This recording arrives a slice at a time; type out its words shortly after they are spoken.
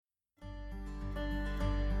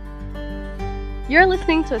You're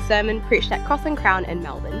listening to a sermon preached at Cross and Crown in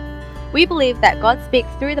Melbourne. We believe that God speaks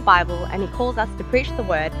through the Bible and He calls us to preach the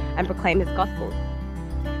Word and proclaim His gospel.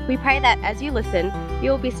 We pray that as you listen,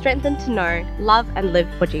 you will be strengthened to know, love and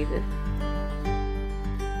live for Jesus.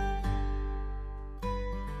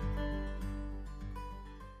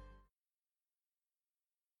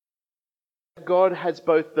 God has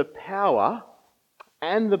both the power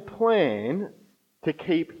and the plan to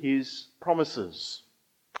keep His promises.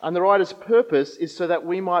 And the writer's purpose is so that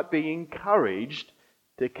we might be encouraged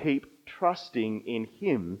to keep trusting in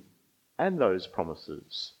Him and those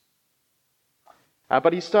promises.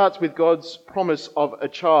 But he starts with God's promise of a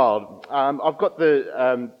child. I've got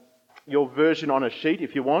your version on a sheet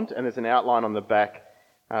if you want, and there's an outline on the back.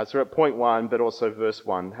 So we're at point 1, but also verse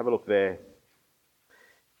 1. Have a look there.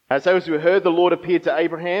 So as we heard, the Lord appeared to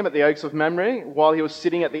Abraham at the oaks of Mamre while he was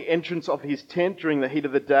sitting at the entrance of his tent during the heat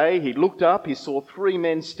of the day. He looked up, he saw 3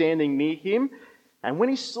 men standing near him, and when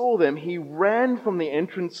he saw them, he ran from the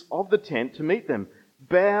entrance of the tent to meet them,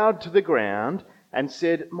 bowed to the ground, and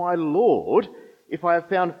said, "My Lord, if I have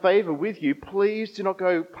found favour with you, please do not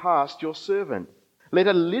go past your servant. Let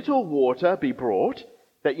a little water be brought,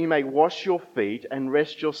 that you may wash your feet and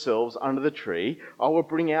rest yourselves under the tree. I will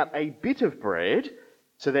bring out a bit of bread,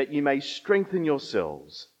 so that you may strengthen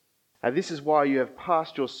yourselves. This is why you have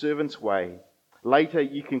passed your servant's way. Later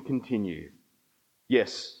you can continue."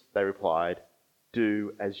 "Yes," they replied,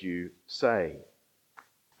 "do as you say."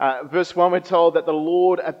 Verse 1, we're told that the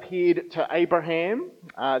Lord appeared to Abraham.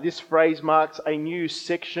 This phrase marks a new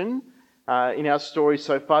section in our story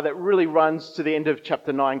so far that really runs to the end of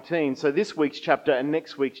chapter 19. So this week's chapter and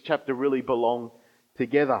next week's chapter really belong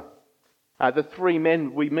together. The 3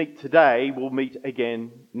 men we meet today will meet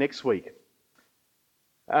again next week.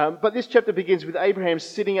 But this chapter begins with Abraham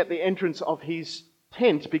sitting at the entrance of his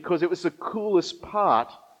tent because it was the coolest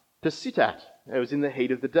part to sit at. It was in the heat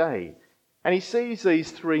of the day. And he sees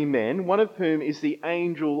these 3 men, one of whom is the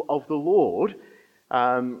angel of the Lord,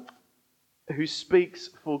 who speaks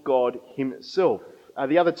for God himself.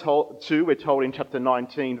 The other 2, we're told in chapter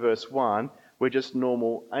 19, verse 1, were just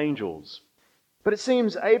normal angels. But it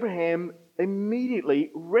seems Abraham immediately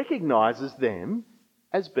recognizes them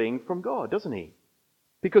as being from God, doesn't he?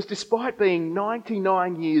 Because despite being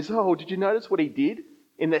 99 years old, did you notice what he did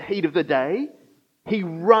in the heat of the day? He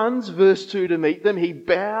runs, verse 2, to meet them. He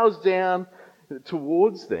bows down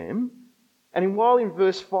towards them. And while in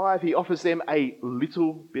verse 5 he offers them a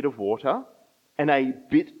little bit of water and a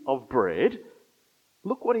bit of bread,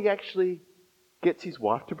 look what he actually gets his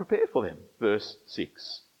wife to prepare for them. Verse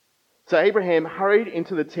 6. So Abraham hurried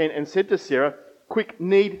into the tent and said to Sarah, "Quick,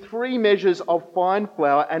 knead 3 measures of fine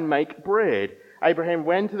flour and make bread." Abraham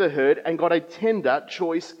ran to the herd and got a tender,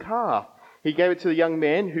 choice calf. He gave it to the young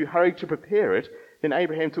man who hurried to prepare it. Then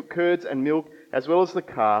Abraham took curds and milk as well as the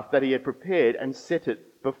calf that he had prepared and set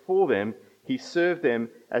it before them. He served them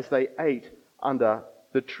as they ate under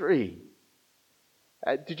the tree.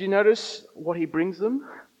 Did you notice what he brings them?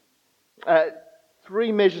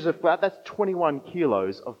 3 measures of flour, that's 21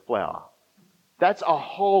 kilos of flour. That's a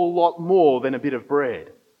whole lot more than a bit of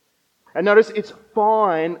bread. And notice it's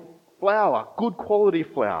fine flour, good quality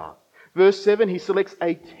flour. Verse 7, he selects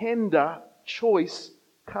a tender, choice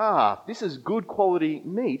calf. This is good quality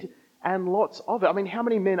meat and lots of it. I mean, how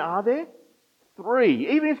many men are there? 3.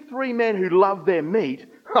 Even if 3 men who love their meat,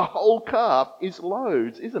 a whole calf is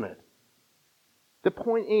loads, isn't it? The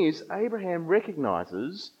point is, Abraham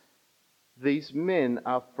recognizes these men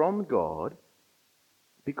are from God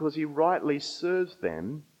because he rightly serves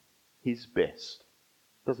them his best,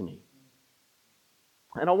 doesn't he?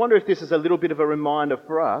 And I wonder if this is a little bit of a reminder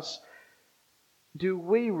for us. Do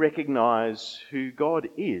we recognize who God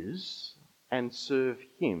is and serve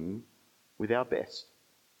him with our best?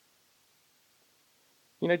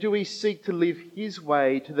 Do we seek to live his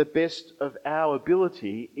way to the best of our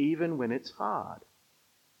ability even when it's hard?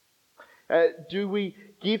 Do we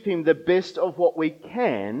give him the best of what we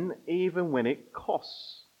can, even when it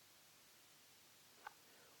costs?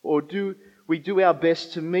 Or do we do our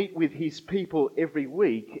best to meet with his people every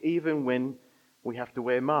week, even when we have to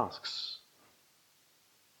wear masks?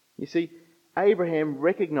 You see, Abraham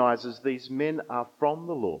recognizes these men are from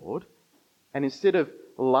the Lord, and instead of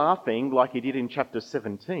laughing like he did in chapter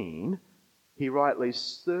 17, he rightly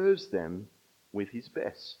serves them with his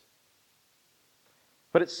best.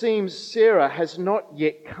 But it seems Sarah has not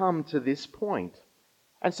yet come to this point.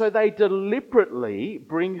 And so they deliberately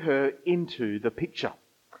bring her into the picture.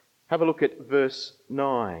 Have a look at verse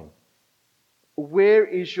 9. "Where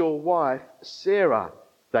is your wife Sarah?"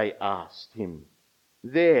 they asked him.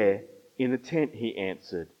 "There in the tent," he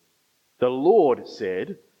answered. "The Lord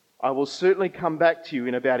said, I will certainly come back to you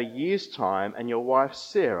in about a year's time, and your wife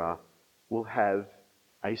Sarah will have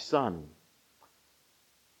a son."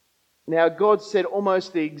 Now, God said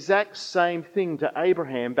almost the exact same thing to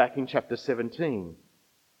Abraham back in chapter 17.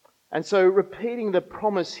 And so repeating the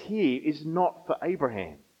promise here is not for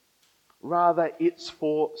Abraham. Rather, it's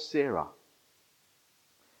for Sarah.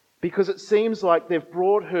 Because it seems like they've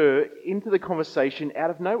brought her into the conversation out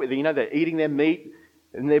of nowhere. You know, they're eating their meat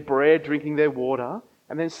and their bread, drinking their water,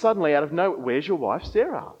 and then suddenly out of nowhere, "Where's your wife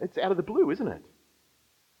Sarah?" It's out of the blue, isn't it?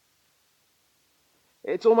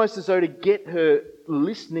 It's almost as though to get her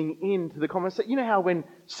listening into the conversation. You know how when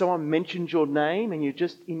someone mentions your name and you're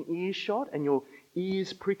just in earshot and your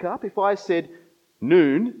ears prick up? If I said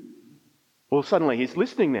noon, well, suddenly he's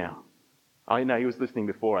listening now. I know he was listening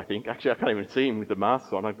before, I think. Actually, I can't even see him with the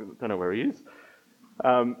mask on. I don't know where he is.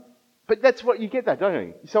 But that's what you get that, don't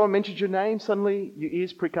you? Someone mentions your name, suddenly your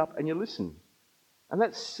ears prick up and you listen. And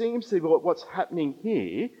that seems to be what's happening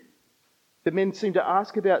here. The men seem to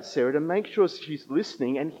ask about Sarah to make sure she's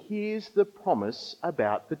listening and hears the promise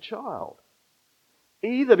about the child.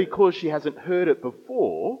 Either because she hasn't heard it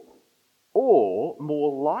before, or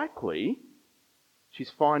more likely, she's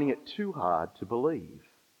finding it too hard to believe.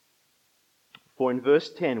 For in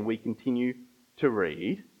verse 10 we continue to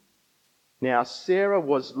read, "Now Sarah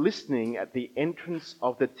was listening at the entrance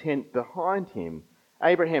of the tent behind him.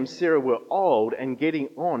 Abraham and Sarah were old and getting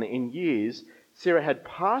on in years. Sarah had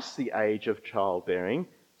passed the age of childbearing,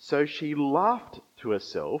 so she laughed to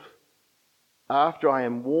herself, 'After I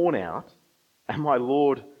am worn out, and my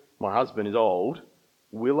Lord, my husband, is old,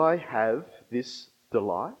 will I have this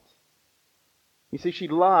delight?'" You see, she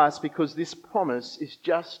laughs because this promise is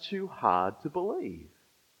just too hard to believe.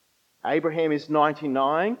 Abraham is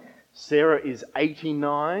 99, Sarah is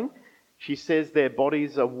 89. She says their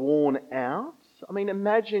bodies are worn out. I mean,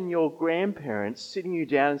 imagine your grandparents sitting you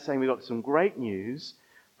down and saying, "We've got some great news.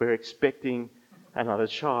 We're expecting another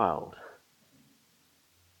child."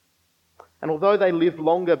 And although they lived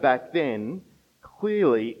longer back then,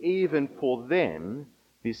 clearly, even for them,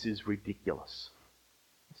 this is ridiculous.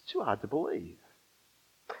 It's too hard to believe.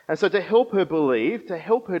 And so to help her believe, to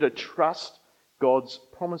help her to trust God's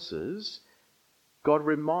promises, God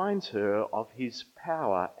reminds her of his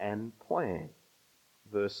power and plan.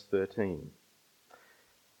 Verse 13.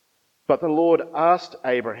 "But the Lord asked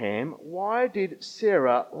Abraham, 'Why did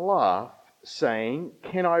Sarah laugh, saying,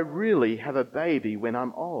 "Can I really have a baby when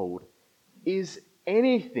I'm old? Is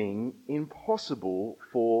anything impossible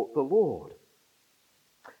for the Lord?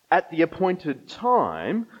 At the appointed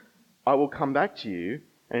time, I will come back to you,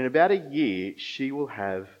 and in about a year she will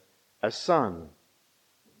have a son.'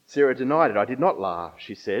 Sarah denied it. 'I did not laugh,'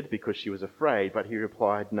 she said, because she was afraid. But he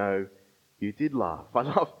replied, 'No, you did laugh.'" I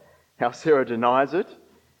love how Sarah denies it.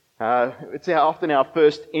 It's often our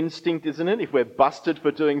first instinct, isn't it? If we're busted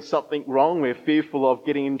for doing something wrong, we're fearful of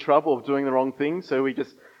getting in trouble, of doing the wrong thing. So we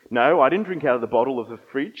just, "No, I didn't drink out of the bottle of the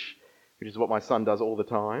fridge," which is what my son does all the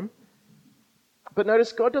time. But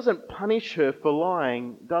notice, God doesn't punish her for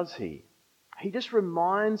lying, does he? He just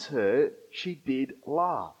reminds her she did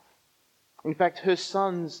laugh. In fact, her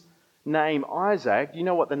son's name, Isaac, you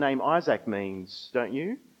know what the name Isaac means, don't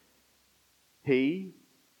you? He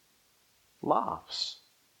laughs.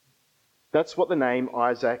 That's what the name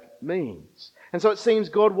Isaac means. And so it seems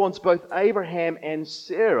God wants both Abraham and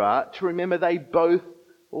Sarah to remember they both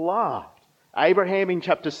laughed. Abraham in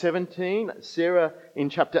chapter 17, Sarah in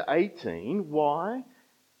chapter 18. Why?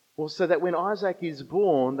 Well, so that when Isaac is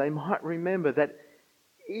born, they might remember that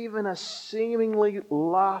even a seemingly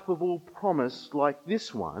laughable promise like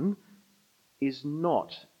this one is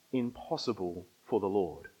not impossible for the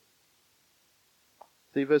Lord.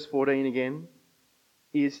 See verse 14 again.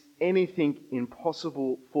 Is anything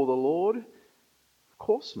impossible for the Lord? Of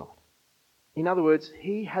course not. In other words,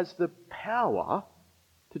 he has the power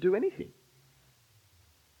to do anything.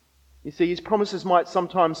 You see, his promises might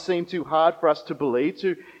sometimes seem too hard for us to believe,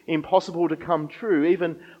 too impossible to come true,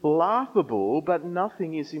 even laughable, but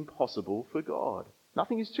nothing is impossible for God.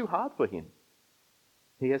 Nothing is too hard for him.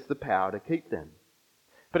 He has the power to keep them.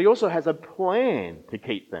 But he also has a plan to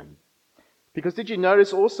keep them. Because did you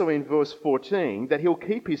notice also in verse 14 that he'll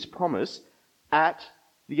keep his promise at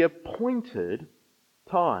the appointed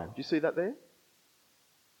time? Do you see that there?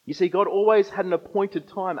 You see, God always had an appointed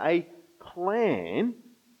time, a plan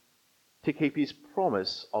to keep his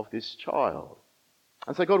promise of this child.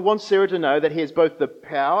 And so God wants Sarah to know that he has both the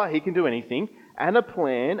power, he can do anything, and a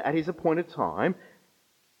plan at his appointed time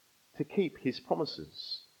to keep his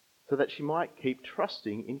promises, so that she might keep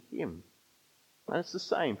trusting in him. And it's the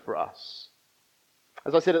same for us.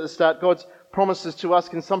 As I said at the start, God's promises to us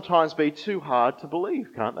can sometimes be too hard to believe,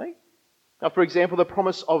 can't they? Now, for example, the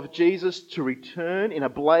promise of Jesus to return in a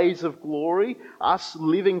blaze of glory, us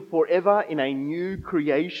living forever in a new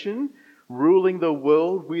creation, ruling the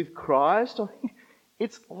world with Christ. I mean,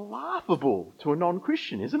 it's laughable to a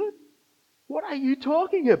non-Christian, isn't it? What are you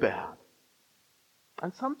talking about?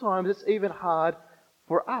 And sometimes it's even hard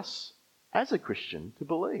for us as a Christian to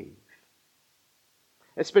believe.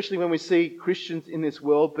 Especially when we see Christians in this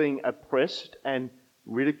world being oppressed and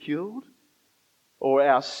ridiculed, or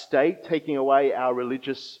our state taking away our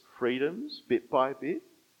religious freedoms bit by bit.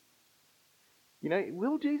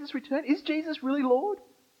 Will Jesus return? Is Jesus really Lord?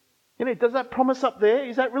 Does that promise up there?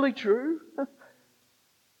 Is that really true?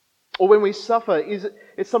 Or when we suffer,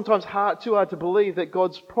 it's sometimes too hard to believe that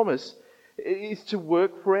God's promise is to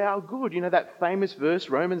work for our good. That famous verse,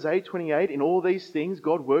 Romans 8:28, in all these things,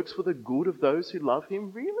 God works for the good of those who love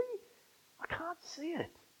him. Really? I can't see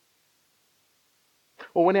it.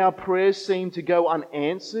 Or when our prayers seem to go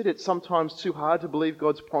unanswered, it's sometimes too hard to believe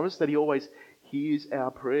God's promise that he always hears our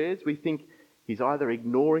prayers. We think he's either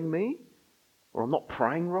ignoring me, or I'm not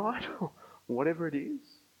praying right, or whatever it is.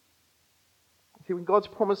 See, when God's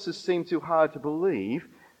promises seem too hard to believe,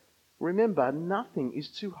 remember, nothing is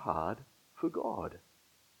too hard for God.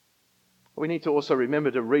 We need to also remember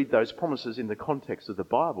to read those promises in the context of the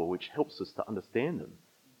Bible, which helps us to understand them.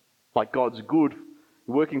 Like God's good,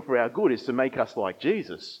 working for our good, is to make us like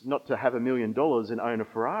Jesus, not to have $1 million and own a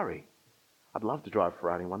Ferrari. I'd love to drive a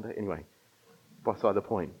Ferrari one day. Anyway, beside the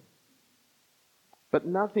point. But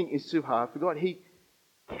nothing is too hard for God. He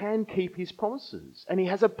can keep his promises, and he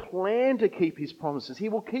has a plan to keep his promises. He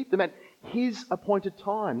will keep them at his appointed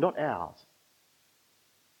time, not ours.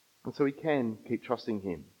 And so we can keep trusting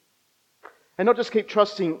him. And not just keep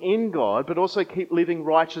trusting in God, but also keep living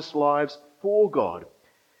righteous lives for God.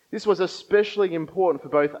 This was especially important for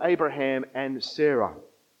both Abraham and Sarah,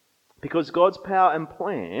 because God's power and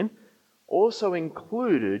plan also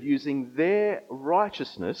included using their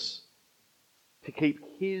righteousness to keep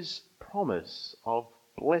his promise of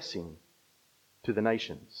blessing to the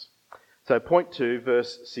nations. So point 2,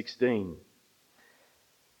 verse 16.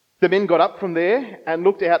 The men got up from there and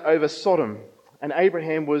looked out over Sodom, and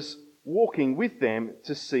Abraham was walking with them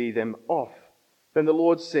to see them off. Then the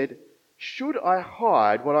Lord said, "Should I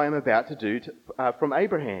hide what I am about to do from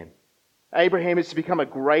Abraham? Abraham is to become a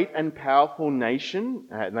great and powerful nation,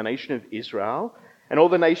 the nation of Israel, and all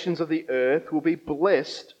the nations of the earth will be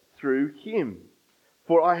blessed through him.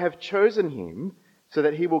 For I have chosen him so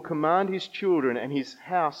that he will command his children and his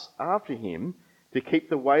house after him to keep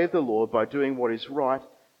the way of the Lord by doing what is right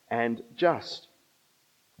and just.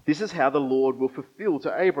 This is how the Lord will fulfill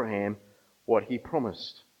to Abraham what he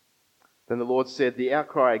promised." Then the Lord said, "The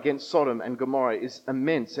outcry against Sodom and Gomorrah is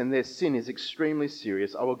immense, and their sin is extremely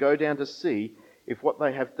serious. I will go down to see if what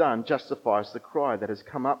they have done justifies the cry that has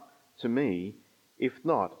come up to me. If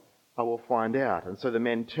not, I will find out." And so the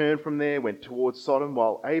men turned from there, went towards Sodom,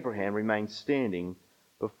 while Abraham remained standing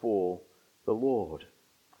before the Lord.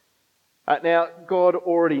 Now, God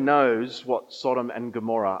already knows what Sodom and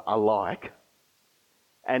Gomorrah are like.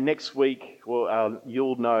 And next week,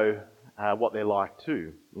 you'll know what they're like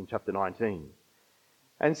too, in chapter 19.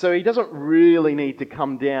 And so he doesn't really need to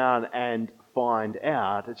come down and find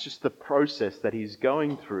out. It's just the process that he's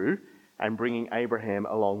going through and bringing Abraham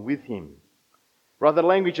along with him. Rather, the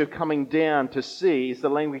language of coming down to see is the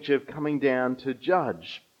language of coming down to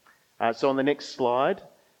judge. So on the next slide,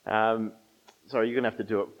 sorry, you're going to have to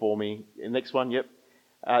do it for me. The next one, yep.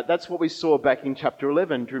 That's what we saw back in chapter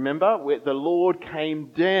 11. Do you remember? Where the Lord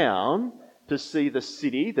came down to see the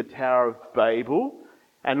city, the Tower of Babel.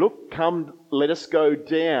 And look, come, let us go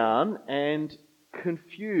down and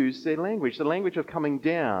confuse their language. The language of coming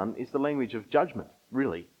down is the language of judgment,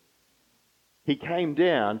 really. He came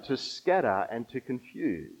down to scatter and to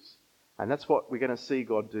confuse. And that's what we're going to see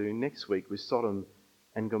God do next week with Sodom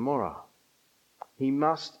and Gomorrah. He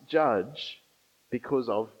must judge because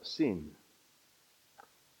of sin.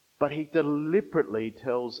 But he deliberately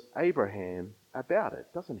tells Abraham about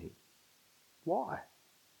it, doesn't he? Why?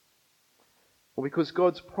 Well, because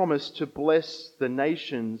God's promise to bless the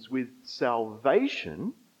nations with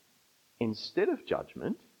salvation instead of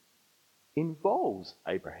judgment involves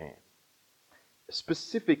Abraham.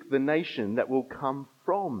 Specific, the nation that will come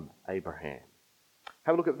from Abraham.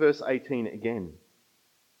 Have a look at verse 18 again.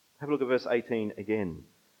 Have a look at verse 18 again.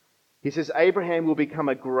 He says, "Abraham will become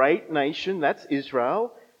a great nation," that's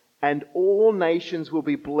Israel, "and all nations will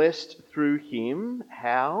be blessed through him."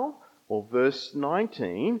 How? Well, verse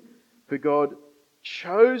 19, "For God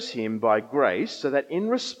chose him by grace so that in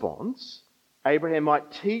response, Abraham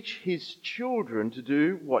might teach his children to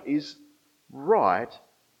do what is right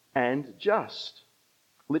and just.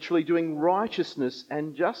 Literally doing righteousness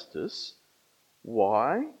and justice.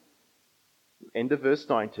 Why? End of verse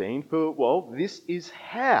 19. For, this is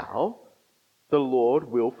how the Lord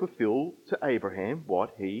will fulfill to Abraham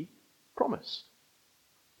what he promised.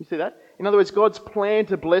 You see that? In other words, God's plan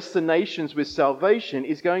to bless the nations with salvation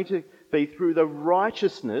is going to be through the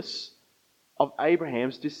righteousness of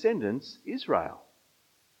Abraham's descendants, Israel.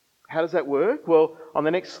 How does that work? Well, on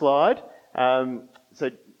the next slide, from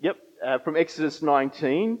Exodus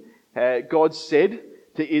 19, God said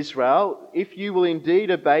to Israel, "If you will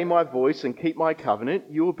indeed obey my voice and keep my covenant,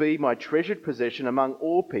 you will be my treasured possession among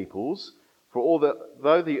all peoples. For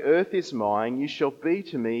though the earth is mine, you shall be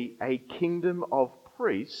to me a kingdom of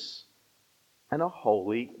priests and a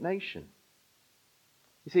holy nation."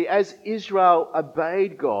 You see, as Israel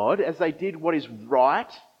obeyed God, as they did what is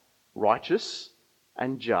right, righteous,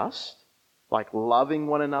 and just, like loving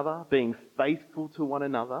one another, being faithful to one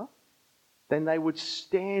another, then they would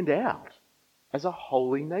stand out as a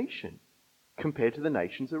holy nation compared to the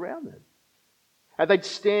nations around them. And they'd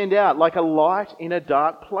stand out like a light in a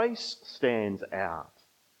dark place stands out.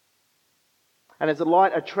 And as the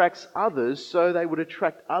light attracts others, so they would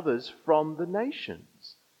attract others from the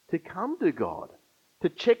nations to come to God, to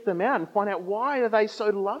check them out and find out, why are they so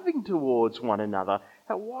loving towards one another?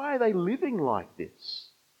 Why are they living like this?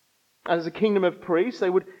 As a kingdom of priests, they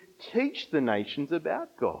would teach the nations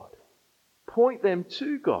about God, point them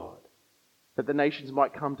to God, that the nations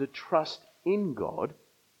might come to trust in God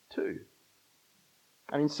too.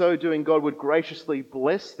 And in so doing, God would graciously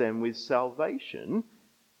bless them with salvation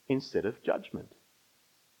instead of judgment,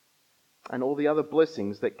 and all the other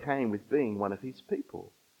blessings that came with being one of his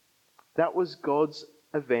people. That was God's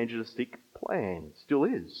evangelistic plan, still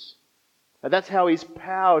is. And that's how his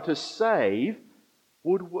power to save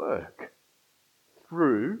would work,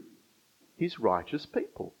 through his righteous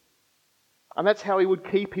people. And that's how he would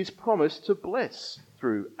keep his promise to bless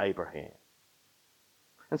through Abraham.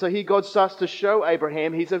 And so here God starts to show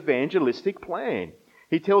Abraham his evangelistic plan.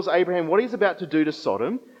 He tells Abraham what he's about to do to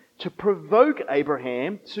Sodom, to provoke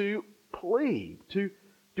Abraham to plead, to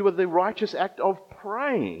do the righteous act of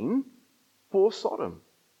praying for Sodom.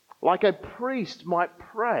 Like a priest might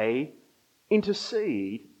pray,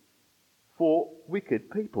 intercede for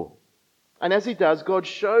wicked people. And as he does, God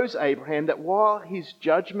shows Abraham that while his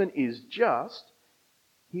judgment is just,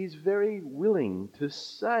 he is very willing to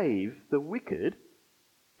save the wicked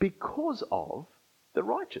because of the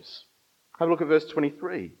righteous. Have a look at verse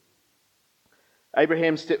 23.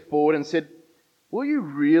 Abraham stepped forward and said, "Will you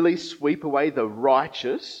really sweep away the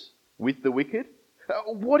righteous with the wicked?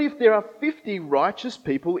 What if there are 50 righteous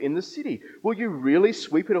people in the city? Will you really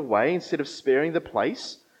sweep it away instead of sparing the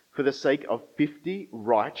place for the sake of 50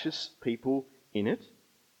 righteous people in it?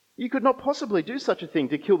 You could not possibly do such a thing,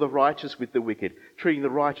 to kill the righteous with the wicked, treating the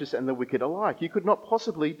righteous and the wicked alike. You could not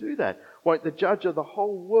possibly do that. Won't the judge of the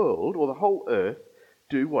whole world, or the whole earth,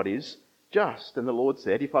 do what is just?" And the Lord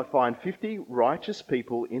said, "If I find 50 righteous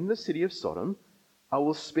people in the city of Sodom, I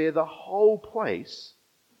will spare the whole place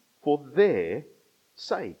for their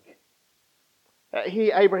sake."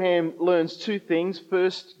 Here Abraham learns two things.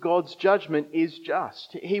 First, God's judgment is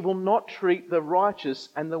just. He will not treat the righteous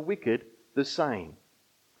and the wicked the same.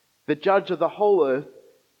 The judge of the whole earth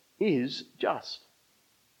is just.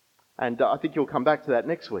 And I think you'll come back to that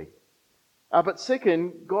next week. But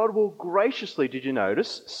second, God will graciously, did you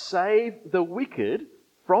notice, save the wicked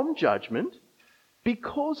from judgment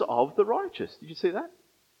because of the righteous. Did you see that?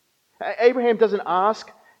 Abraham doesn't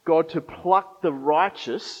ask God to pluck the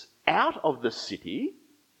righteous out of the city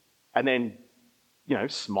and then,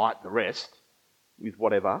 smite the rest with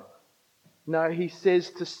whatever. No, he says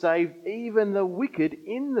to save even the wicked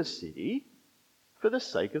in the city for the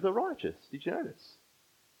sake of the righteous. Did you notice?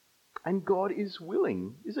 And God is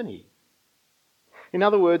willing, isn't he? In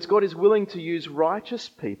other words, God is willing to use righteous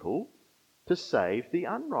people to save the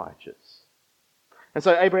unrighteous. And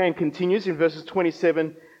so Abraham continues in verses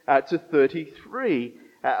 27 to 33,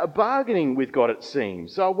 bargaining with God, it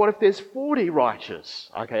seems. So what if there's 40 righteous?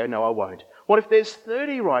 Okay, no, I won't. What if there's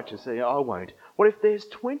 30 righteous? I won't. What if there's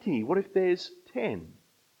 20? What if there's 10?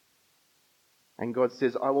 And God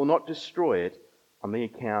says, "I will not destroy it on the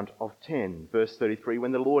account of 10. Verse 33,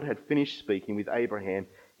 when the Lord had finished speaking with Abraham,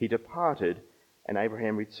 he departed, and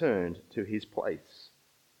Abraham returned to his place.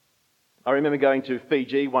 I remember going to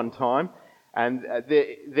Fiji one time, and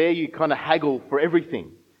there you kind of haggle for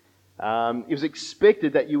everything. It was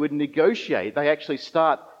expected that you would negotiate. They actually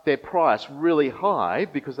start their price really high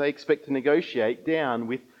because they expect to negotiate down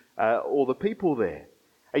with all the people there.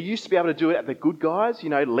 I used to be able to do it at the Good Guys,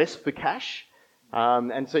 less for cash.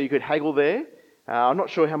 And so you could haggle there. I'm not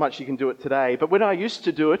sure how much you can do it today, but when I used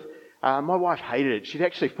to do it, my wife hated it. She'd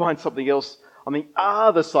actually find something else on the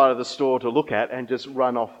other side of the store to look at and just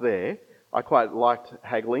run off there. I quite liked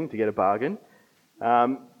haggling to get a bargain.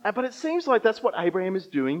 But it seems like that's what Abraham is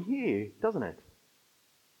doing here, doesn't it?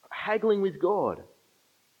 Haggling with God.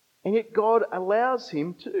 And yet God allows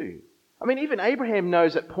him to. I mean, even Abraham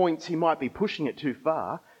knows at points he might be pushing it too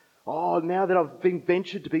far. Oh, now that I've been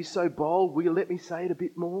ventured to be so bold, will you let me say it a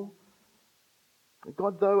bit more?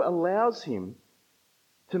 God, though, allows him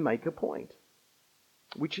to make a point,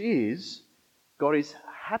 which is God is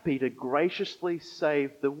happy to graciously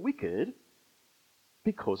save the wicked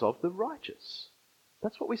because of the righteous.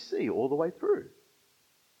 That's what we see all the way through.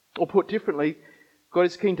 Or put differently, God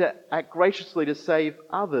is keen to act graciously to save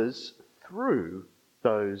others through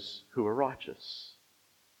those who are righteous.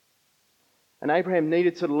 And Abraham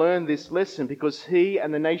needed to learn this lesson because he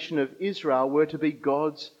and the nation of Israel were to be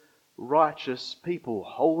God's righteous people,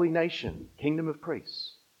 holy nation, kingdom of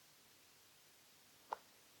priests.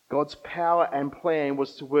 God's power and plan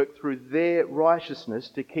was to work through their righteousness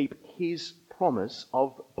to keep his promise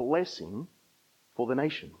of blessing for the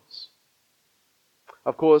nations.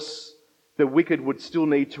 Of course, the wicked would still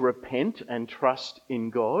need to repent and trust in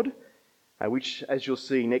God, which, as you'll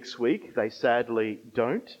see next week, they sadly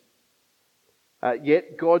don't.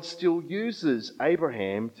 Yet God still uses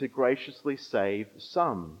Abraham to graciously save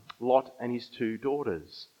some, Lot and his 2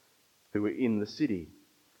 daughters, who were in the city.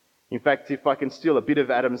 In fact, if I can steal a bit of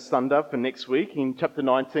Adam's thunder for next week, in chapter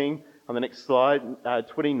 19, on the next slide,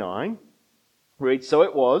 29, reads, "So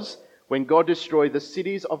it was, when God destroyed the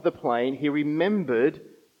cities of the plain, he remembered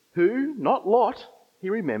who? Not Lot. He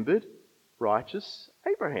remembered righteous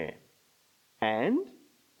Abraham and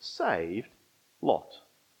saved Lot."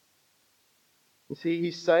 You see,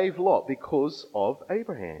 he saved Lot because of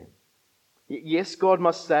Abraham. Yes, God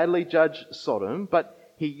must sadly judge Sodom, but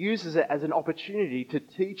he uses it as an opportunity to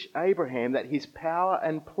teach Abraham that his power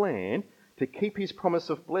and plan to keep his promise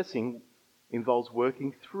of blessing involves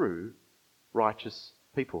working through righteous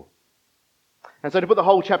people. And so to put the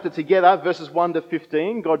whole chapter together, verses 1 to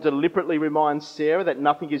 15, God deliberately reminds Sarah that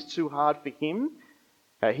nothing is too hard for him.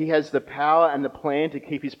 He has the power and the plan to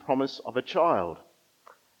keep his promise of a child.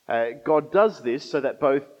 God does this so that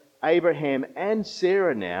both Abraham and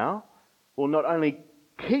Sarah now will not only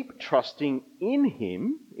keep trusting in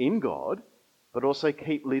him, in God, but also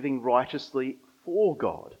keep living righteously for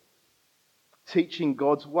God, teaching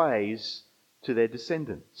God's ways to their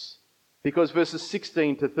descendants. Because verses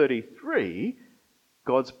 16 to 33,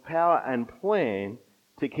 God's power and plan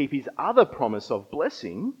to keep his other promise of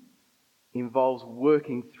blessing involves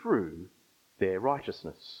working through their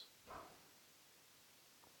righteousness.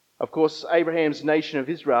 Of course, Abraham's nation of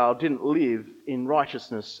Israel didn't live in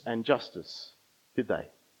righteousness and justice, did they?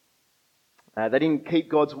 They didn't keep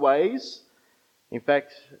God's ways. In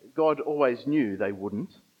fact, God always knew they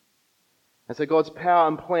wouldn't. And so God's power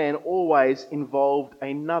and plan always involved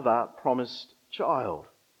another promised child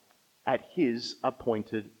at his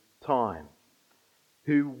appointed time,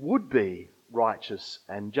 who would be righteous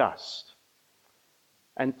and just.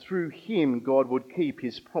 And through him, God would keep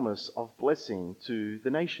his promise of blessing to the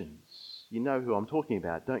nations. You know who I'm talking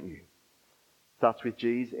about, don't you? Starts with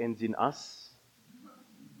G's, ends in us.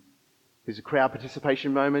 There's a crowd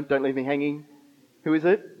participation moment. Don't leave me hanging. Who is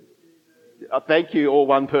it? Thank you, all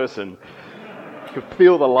one person. You can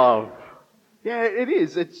feel the love. Yeah, it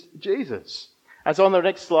is. It's Jesus. And so on the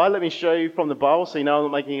next slide, let me show you from the Bible so you know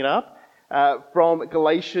I'm not making it up. From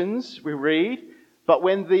Galatians, we read, "But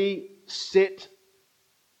when the set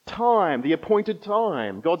time, the appointed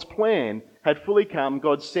time, God's plan had fully come,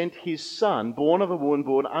 God sent his Son, born of a woman,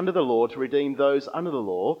 born under the law, to redeem those under the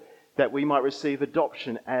law, that we might receive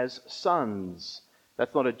adoption as sons."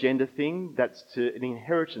 That's not a gender thing, that's an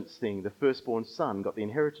inheritance thing. The firstborn son got the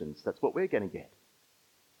inheritance. That's what we're going to get.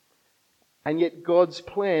 And yet God's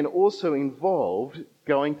plan also involved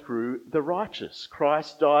going through the righteous.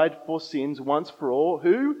 Christ died for sins once for all.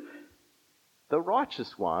 Who? The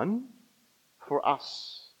righteous one for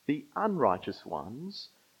us, the unrighteous ones,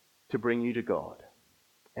 to bring you to God.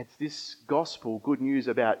 It's this gospel, good news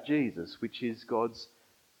about Jesus, which is God's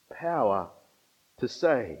power to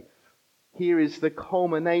save. Here is the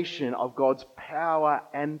culmination of God's power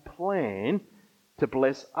and plan to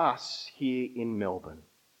bless us here in Melbourne.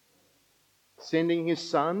 Sending his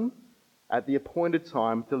Son at the appointed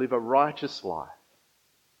time to live a righteous life.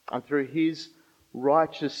 And through his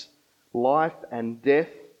righteous life and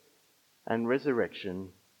death and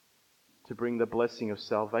resurrection, to bring the blessing of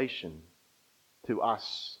salvation to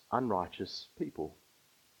us unrighteous people,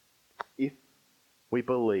 if We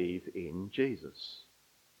believe in Jesus.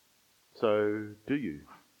 So, do you?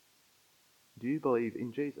 Do you believe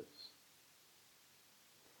in Jesus?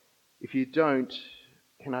 If you don't,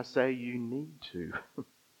 can I say you need to?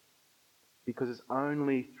 Because it's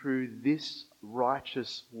only through this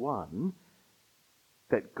righteous one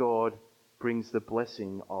that God brings the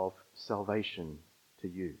blessing of salvation to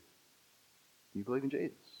you. Do you believe in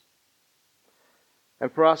Jesus?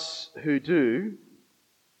 And for us who do,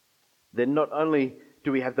 then not only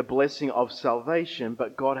do we have the blessing of salvation,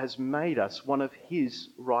 but God has made us one of His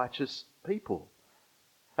righteous people.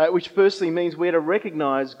 Which firstly means we're to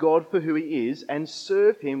recognize God for who He is and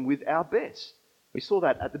serve Him with our best. We saw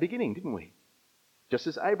that at the beginning, didn't we? Just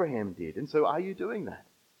as Abraham did. And so are you doing that?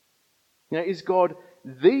 Is God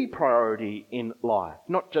the priority in life,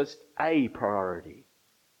 not just a priority?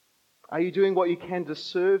 Are you doing what you can to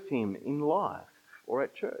serve Him in life or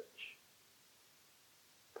at church?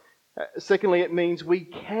 Secondly, it means we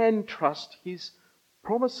can trust His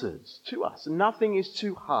promises to us. Nothing is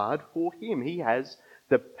too hard for Him. He has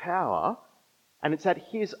the power, and it's at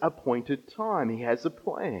His appointed time. He has a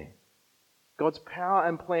plan. God's power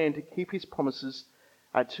and plan to keep His promises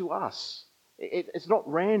to us. It's not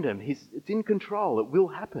random. It's in control. It will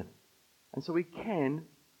happen. And so we can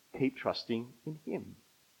keep trusting in Him.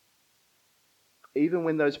 Even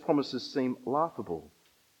when those promises seem laughable.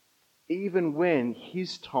 Even when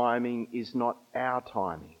His timing is not our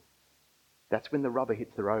timing. That's when the rubber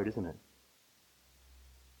hits the road, isn't it?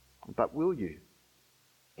 But will you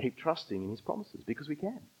keep trusting in His promises? Because we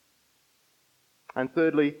can. And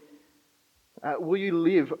thirdly, will you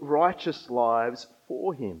live righteous lives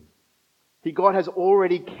for Him? See, God has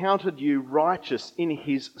already counted you righteous in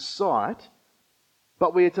His sight,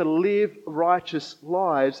 but we are to live righteous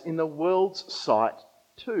lives in the world's sight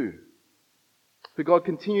too. For God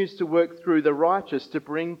continues to work through the righteous to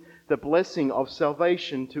bring the blessing of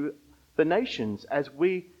salvation to the nations as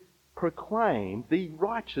we proclaim the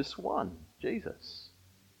righteous one, Jesus.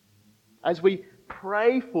 As we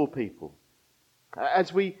pray for people,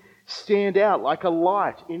 as we stand out like a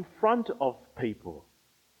light in front of people,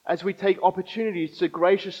 as we take opportunities to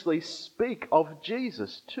graciously speak of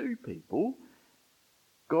Jesus to people,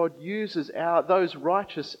 God uses those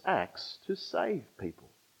righteous acts to save people.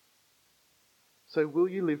 So will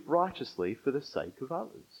you live righteously for the sake of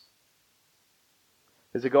others?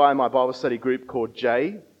 There's a guy in my Bible study group called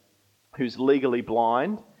Jay who's legally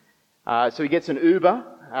blind. So he gets an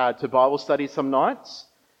Uber to Bible study some nights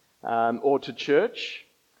or to church.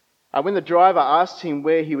 When the driver asked him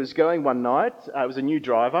where he was going one night, it was a new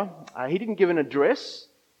driver, he didn't give an address.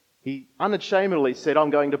 He unashamedly said, "I'm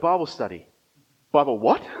going to Bible study." Bible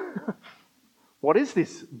what? What is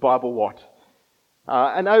this Bible what?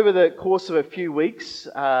 And over the course of a few weeks,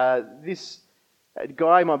 this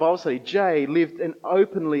guy in my Bible study, Jay, lived an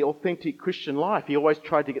openly authentic Christian life. He always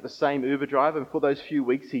tried to get the same Uber driver, and for those few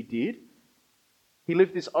weeks he did. He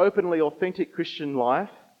lived this openly authentic Christian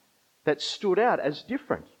life that stood out as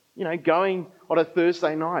different. Going on a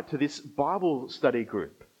Thursday night to this Bible study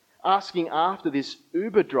group, asking after this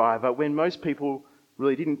Uber driver when most people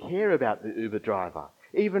really didn't care about the Uber driver,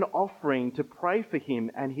 even offering to pray for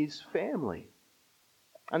him and his family.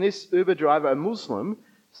 And this Uber driver, a Muslim,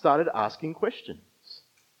 started asking questions.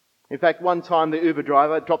 In fact, one time the Uber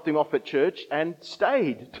driver dropped him off at church and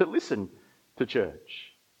stayed to listen to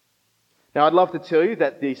church. Now, I'd love to tell you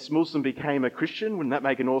that this Muslim became a Christian. Wouldn't that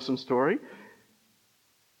make an awesome story?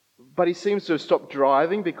 But he seems to have stopped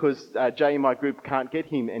driving because Jay in my group can't get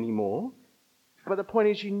him anymore. But the point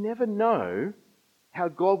is, you never know how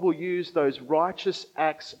God will use those righteous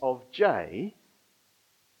acts of Jay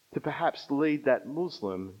to perhaps lead that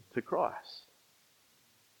Muslim to Christ.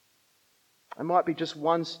 It might be just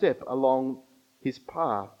one step along his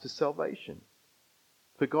path to salvation.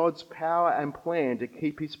 For God's power and plan to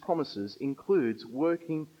keep His promises includes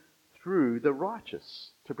working through the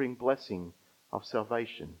righteous to bring blessing of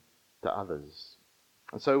salvation to others.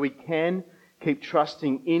 And so we can keep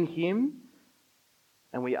trusting in Him,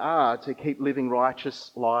 and we are to keep living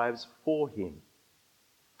righteous lives for Him.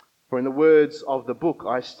 For in the words of the book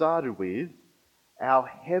I started with, our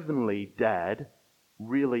heavenly Dad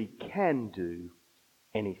really can do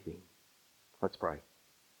anything. Let's pray.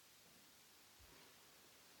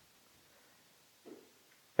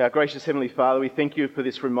 Our gracious Heavenly Father, we thank You for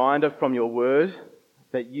this reminder from Your word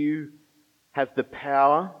that You have the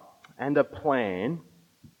power and a plan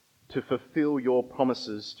to fulfill Your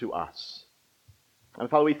promises to us. And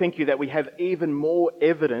Father, we thank You that we have even more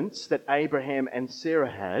evidence that Abraham and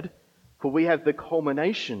Sarah had, for we have the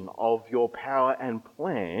culmination of Your power and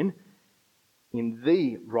plan in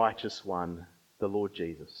the righteous one, the Lord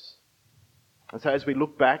Jesus. And so as we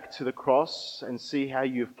look back to the cross and see how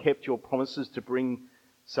you've kept your promises to bring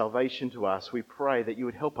salvation to us, we pray that you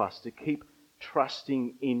would help us to keep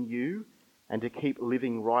trusting in you and to keep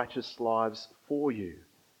living righteous lives for you,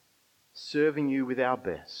 serving you with our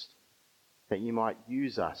best, that you might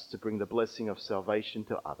use us to bring the blessing of salvation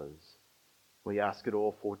to others. We ask it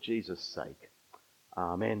all for Jesus' sake.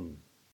 Amen.